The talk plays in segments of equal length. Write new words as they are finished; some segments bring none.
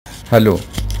Hello,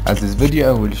 at this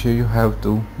video I will show you how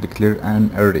to declare an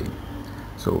array.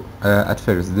 So at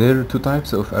first there are two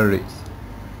types of arrays.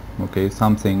 Okay,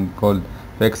 something called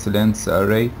fixed length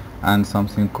array and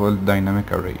something called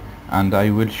dynamic array, and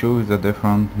I will show you the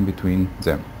difference between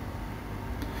them.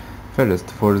 First,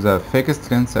 for the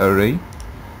fixed length array,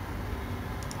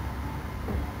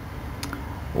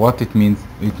 what it means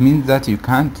that you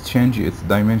can't change its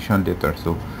dimension later.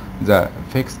 So the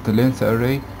fixed length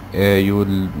array,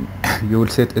 you will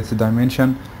set its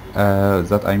dimension,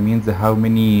 that I mean how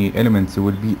many elements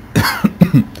will be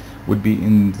would be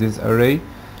in this array,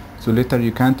 so later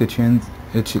you can't change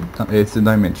its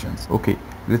dimensions. Okay,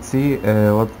 let's see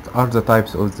what are the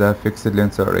types of the fixed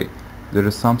length array. There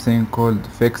is something called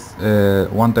fixed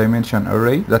one dimension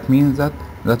array. That means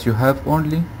that you have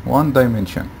only one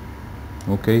dimension.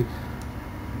 Okay,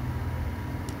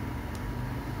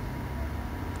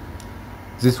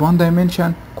 this one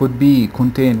dimension could be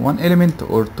contain one element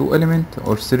or two elements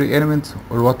or three elements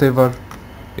or whatever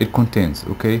it contains.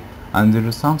 Okay, and there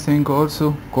is something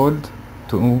also called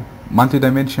two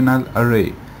multidimensional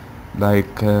array,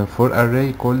 like for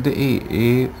array called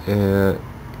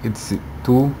it's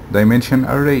two-dimension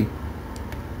array.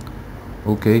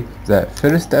 Okay, the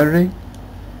first array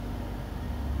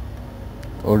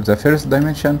or the first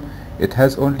dimension, it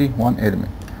has only one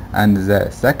element, and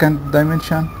the second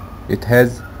dimension it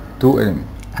has two elements,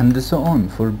 and so on.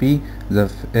 For B, the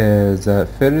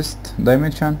first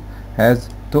dimension has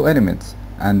two elements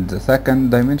and the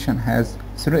second dimension has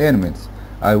three elements.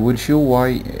 I will show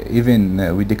why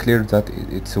even we declare that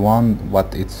it's one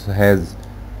but it has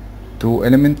two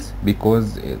elements,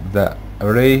 because the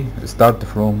array start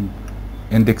from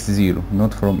index 0,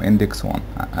 not from index 1.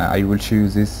 I will show you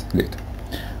this later.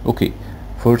 Okay,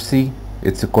 for C,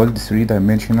 it's called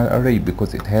three-dimensional array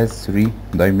because it has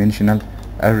three-dimensional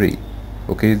array.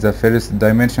 Okay, the first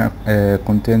dimension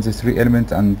contains three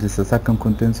elements, and the second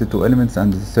contains two elements,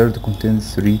 and the third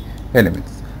contains three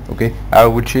elements. Okay, I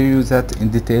will show you that in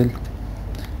detail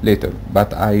later,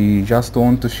 but I just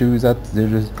want to show you that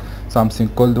there is something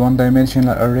called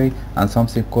one-dimensional array and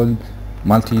something called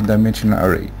multi-dimensional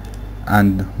array.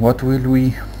 And what will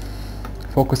we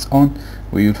focus on?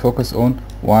 We will focus on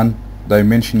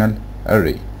one-dimensional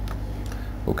array.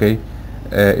 Okay,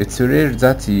 it's rare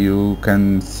that you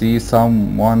can see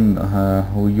someone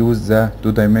who use the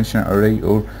two-dimensional array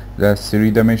or the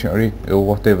three-dimensional array or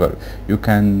whatever. You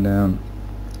can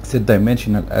set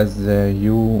dimensional as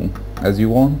you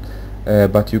want,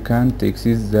 but you can't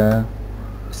exceed the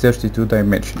 32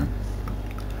 dimensional.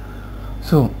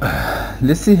 So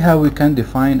let's see how we can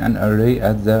define an array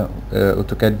at the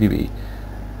Autocad VBA.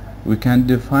 We can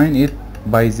define it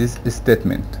by this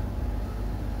statement.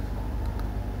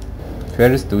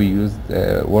 First we use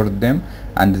word name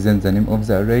and then the name of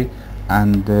the array,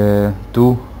 and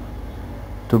two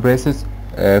braces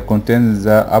contains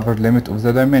the upper limit of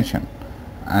the dimension,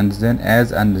 and then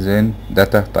as and then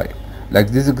data type. Like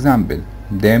this example,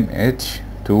 dem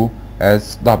h2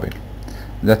 as double.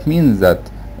 That means that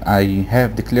I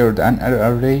have declared an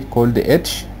array called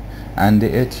h, and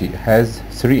the h has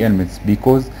three elements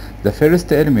because the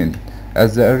first element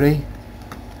as the array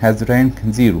has rank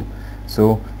 0.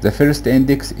 So the first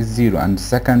index is 0, and the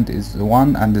second is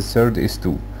 1, and the third is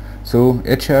 2. So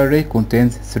each array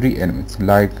contains three elements,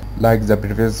 like the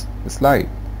previous slide.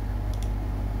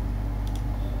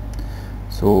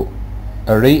 So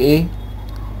array A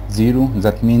 0,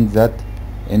 that means that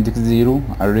index 0,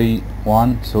 array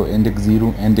 1, so index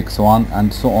 0, index 1,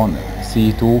 and so on.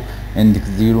 C2, index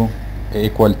 0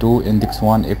 equal 2, index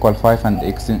 1 equal 5, and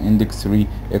index 3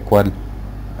 equal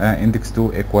index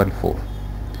 2 equal 4.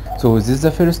 So this is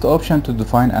the first option to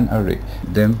define an array.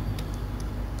 Dem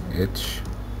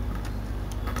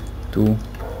h2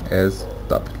 as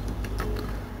double.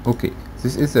 Okay,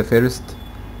 this is the first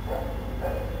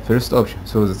option.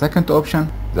 So the second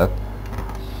option, that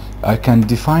I can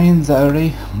define the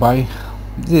array by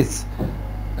this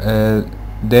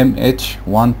dem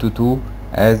h1 to 2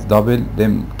 as double,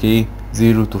 dem k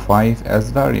 0 to 5 as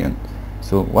variant.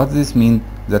 So what this mean?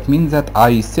 That means that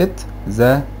I set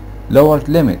the lower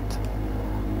limit.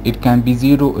 It can be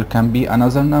 0, it can be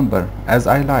another number as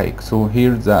I like. So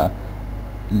here the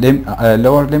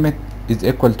lower limit is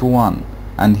equal to 1,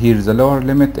 and here the lower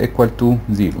limit equal to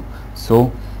 0.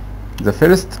 So the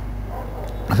first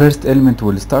element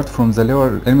will start from the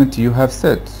lower element you have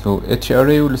set. So each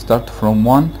array will start from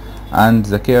 1 and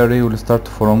the k array will start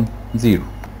from 0.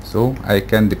 So I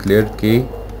can declare k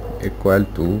equal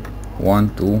to 1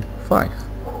 to 5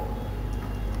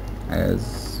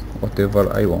 as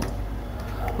whatever I want.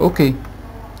 Okay,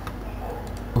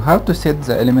 how to set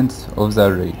the elements of the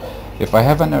array? if I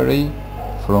have an array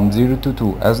from 0 to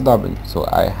 2 as double, so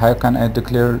how can I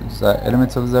declare the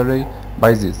elements of the array?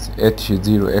 By this,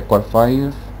 h0 equal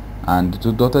 5 and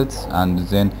 2 dots, and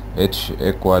then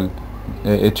h1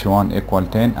 equal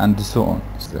 10, and so on.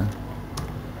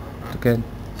 Okay,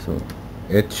 so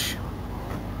h0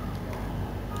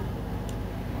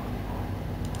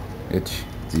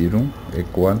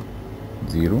 equal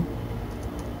 0,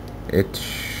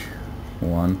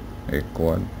 h1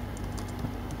 equal,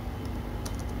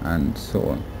 and so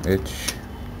on,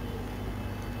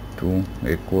 h2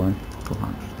 equal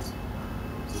 200.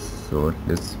 So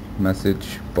this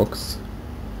message box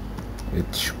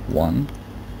h1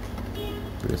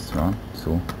 press run,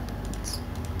 so it's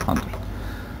 100.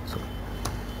 So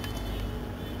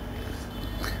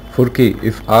for k,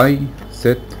 if I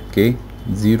set k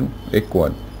 0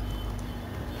 equal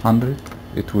 100,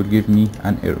 it will give me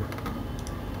an error.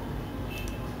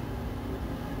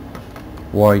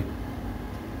 Why?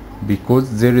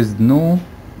 Because there is no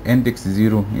index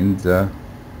 0 in the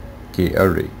k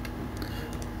array.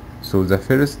 So the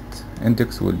first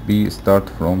index will be start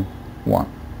from 1.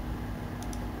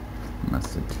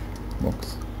 Message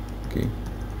box k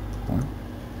 1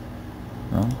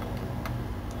 run,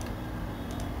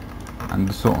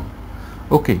 and so on.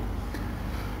 Okay,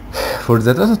 for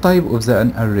the data type of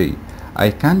an array,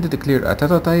 I can declare a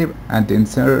data type and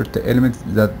insert elements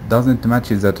that doesn't match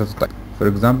the data type. For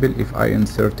example, if I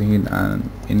insert in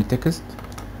any text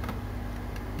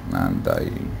and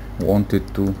I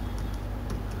wanted to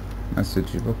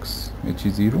message box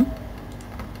h0,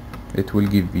 it will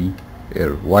give me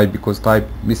error. Why? Because type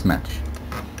mismatch.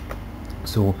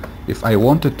 So if I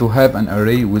wanted to have an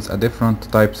array with a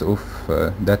different types of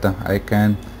data, I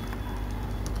can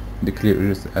declare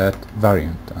it at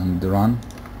variant and run.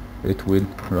 It will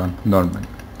run normally.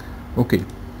 Okay,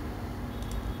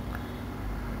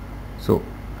 so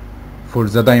for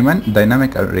the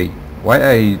dynamic array,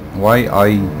 why I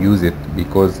use it?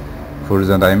 Because for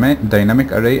the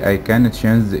dynamic array, I can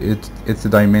change its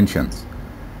dimensions.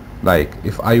 Like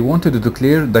if I wanted to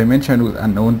declare dimension with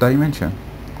unknown dimension,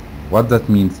 what that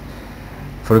means?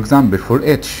 For example, for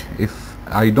h, if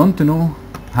I don't know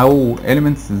how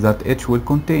elements that h will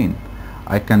contain,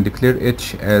 I can declare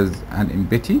h as an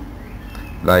empty,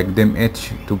 like them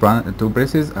h two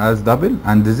braces as double,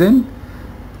 and then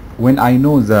when I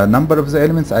know the number of the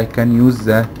elements, I can use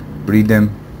the redeem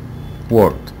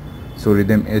word. So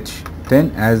redeem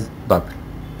h10 as double.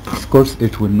 Of course,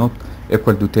 it will not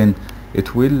equal to 10.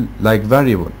 It will like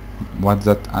variable.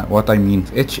 What I mean,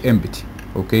 h empty.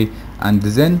 Okay, and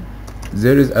then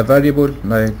there is a variable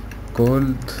like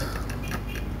called,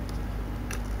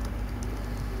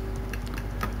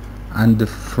 and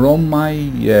from my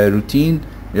routine,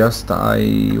 just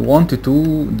I wanted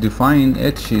to define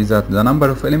h that the number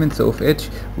of elements of h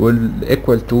will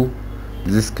equal to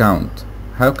this count.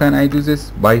 How can I do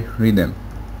this? By redeem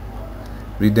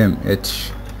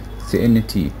h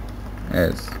cnt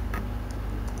as,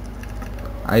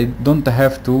 I don't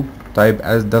have to type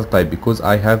as data type because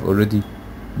I have already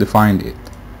defined it.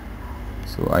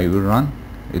 So I will run,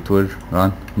 it will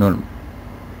run normal.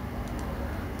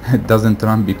 It doesn't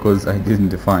run because I didn't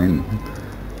define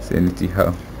sanity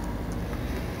how.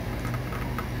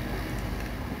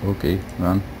 Okay,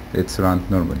 run, let's run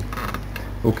normally.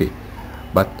 Okay,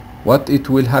 but what it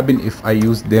will happen if I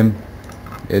use them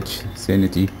h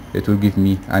sanity? It will give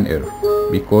me an error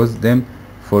because them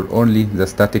for only the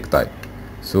static type.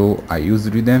 So I use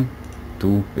redeem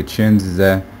to change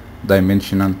the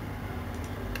dimension.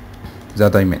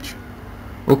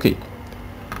 Okay,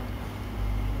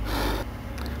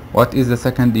 what is the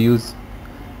second use?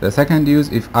 The second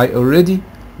use, if I already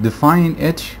define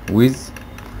h with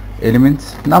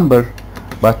elements number,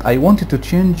 but I wanted to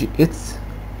change its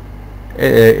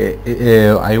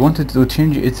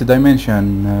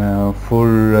dimension for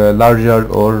larger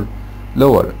or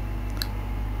lower.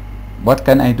 What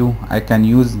can I do? I can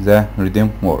use the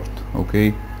redeem word.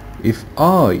 Okay, if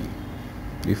I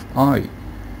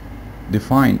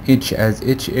define h as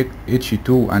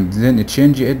h2 and then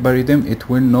change it by redeem, it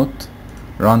will not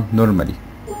run normally.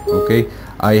 Okay,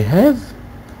 I have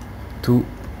to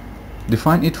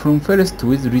define it from first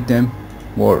with redeem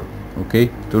word, okay,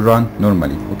 to run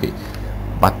normally. Okay,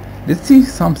 but let's see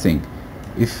something.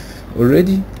 If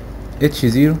already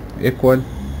h0 equal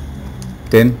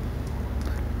 10,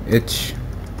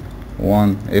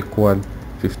 h1 equal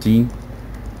 15,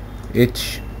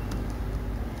 h2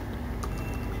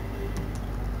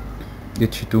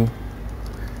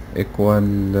 equal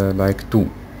like 2,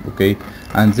 okay,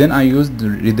 and then I used the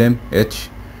redeem h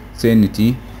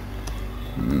sanity,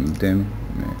 then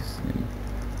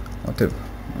whatever,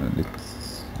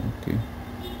 let's, okay,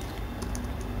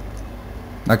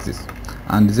 like this,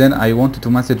 and then I want to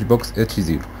message box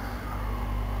H0.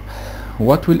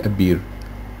 What will appear?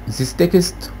 This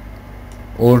text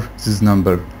or this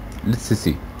number? Let's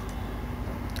see.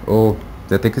 Oh,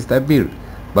 the text appeared,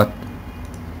 but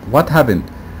what happened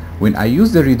when I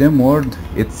use the redeem word?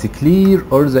 It's clear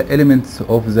all the elements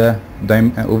of the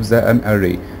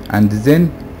array and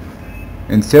then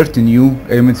insert new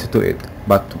elements to it.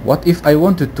 But what if I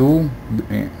wanted to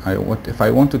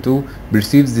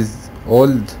perceive this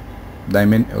old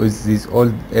this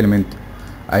old element?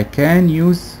 I can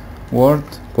use word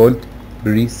called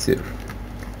preserve.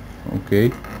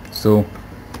 Okay, so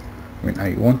when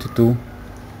I wanted to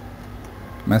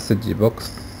message box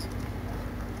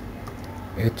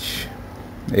H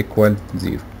equal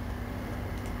 0,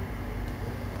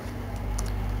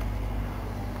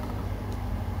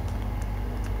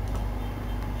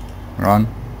 run,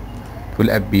 it will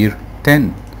appear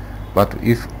 10. But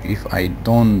if I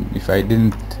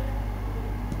didn't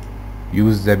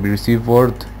use the receive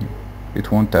word, it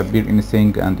won't appear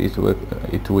anything and it will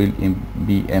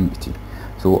be empty.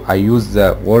 So I use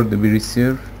the word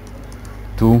receive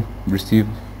to receive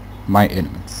my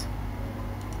elements.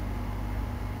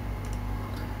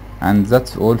 And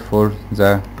that's all for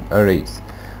the arrays.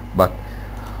 But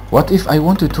what if I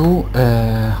wanted to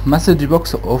message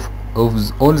box of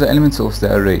all the elements of the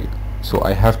array? So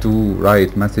I have to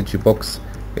write message box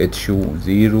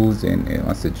H0, then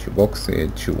message box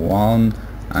H1,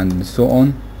 and so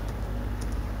on.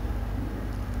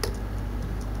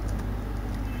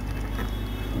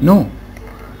 No.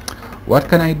 What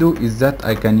can I do is that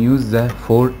I can use the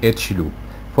for each loop.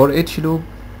 For each loop,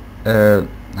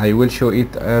 I will show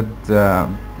it at the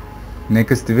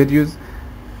next videos.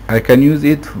 I can use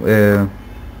it to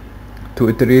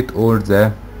iterate all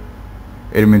the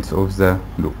elements of the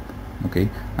loop. Okay,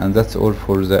 and that's all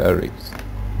for the arrays,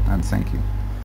 and thank you.